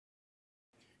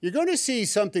You're going to see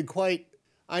something quite,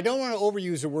 I don't want to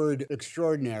overuse the word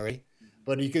extraordinary,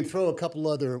 but you can throw a couple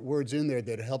other words in there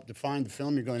that help define the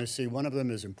film. You're going to see one of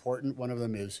them is important, one of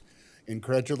them is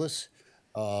incredulous,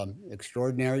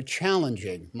 extraordinary,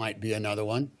 challenging might be another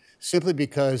one, simply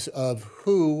because of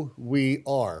who we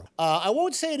are. I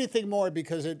won't say anything more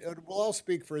because it will all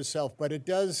speak for itself, but it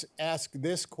does ask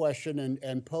this question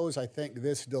and pose, I think,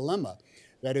 this dilemma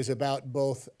that is about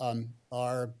both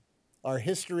our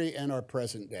history and our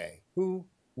present day, who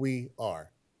we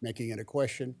are, making it a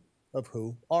question of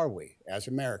who are we as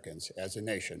Americans, as a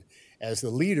nation, as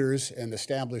the leaders and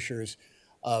establishers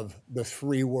of the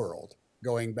free world,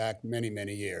 going back many,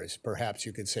 many years. Perhaps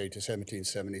you could say to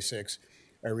 1776,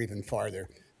 or even farther,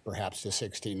 perhaps to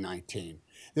 1619.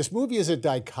 This movie is a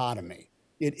dichotomy.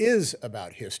 It is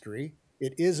about history.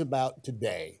 It is about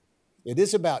today. It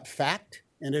is about fact,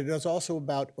 and it is also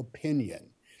about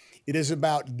opinion. It is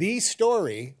about the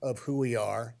story of who we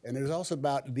are, and it is also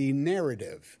about the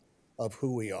narrative of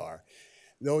who we are.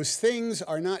 Those things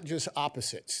are not just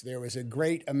opposites. There is a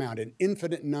great amount, an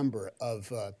infinite number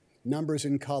of numbers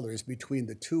and colors between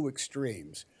the two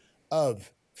extremes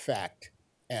of fact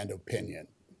and opinion,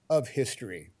 of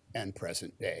history and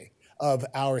present day, of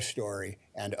our story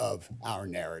and of our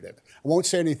narrative. I won't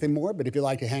say anything more, but if you'd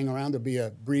like to hang around, there'll be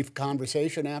a brief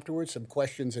conversation afterwards, some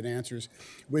questions and answers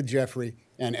with Jeffrey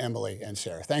and Emily and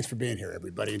Sarah. Thanks for being here,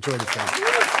 everybody. Enjoy the film.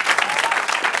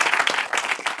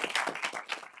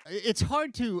 It's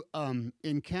hard to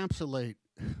encapsulate.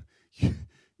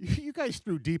 You guys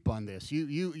threw deep on this.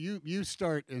 You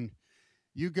start and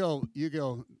you go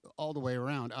all the way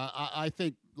around. I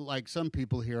think, like some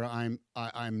people here, I'm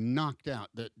knocked out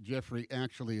that Jeffrey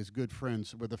actually is good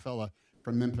friends with a fella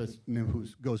from Memphis who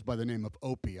goes by the name of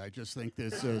Opie. I just think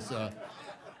this is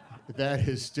that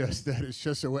is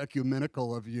just so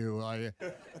ecumenical of you. I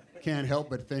can't help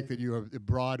but think that you have a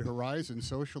broad horizon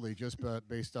socially just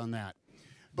based on that.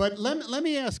 But let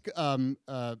me ask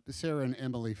Sarah and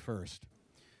Emily first.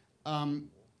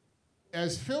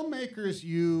 As filmmakers,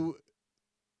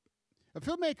 a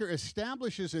filmmaker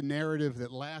establishes a narrative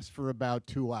that lasts for about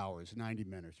 2 hours, 90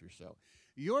 minutes or so.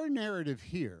 Your narrative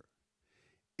here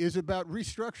is about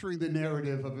restructuring the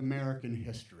narrative of American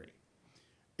history.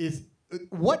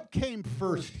 What came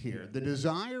first here? The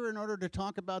desire in order to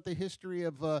talk about the history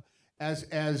of of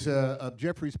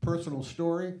Jeffrey's personal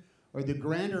story, or the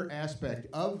grander aspect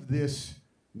of this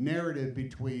narrative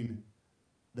between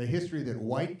the history that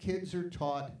white kids are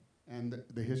taught and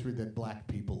the history that black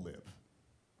people live?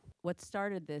 What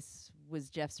started this was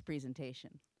Jeff's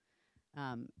presentation.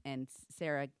 And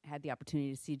Sarah had the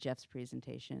opportunity to see Jeff's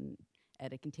presentation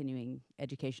at a continuing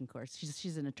education course.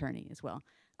 She's an attorney as well.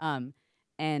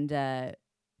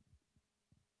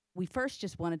 We first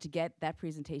just wanted to get that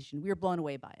presentation. We were blown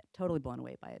away by it, totally blown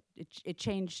away by it. It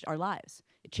changed our lives.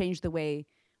 It changed the way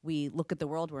we look at the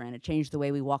world we're in. It changed the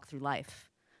way we walk through life.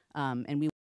 And we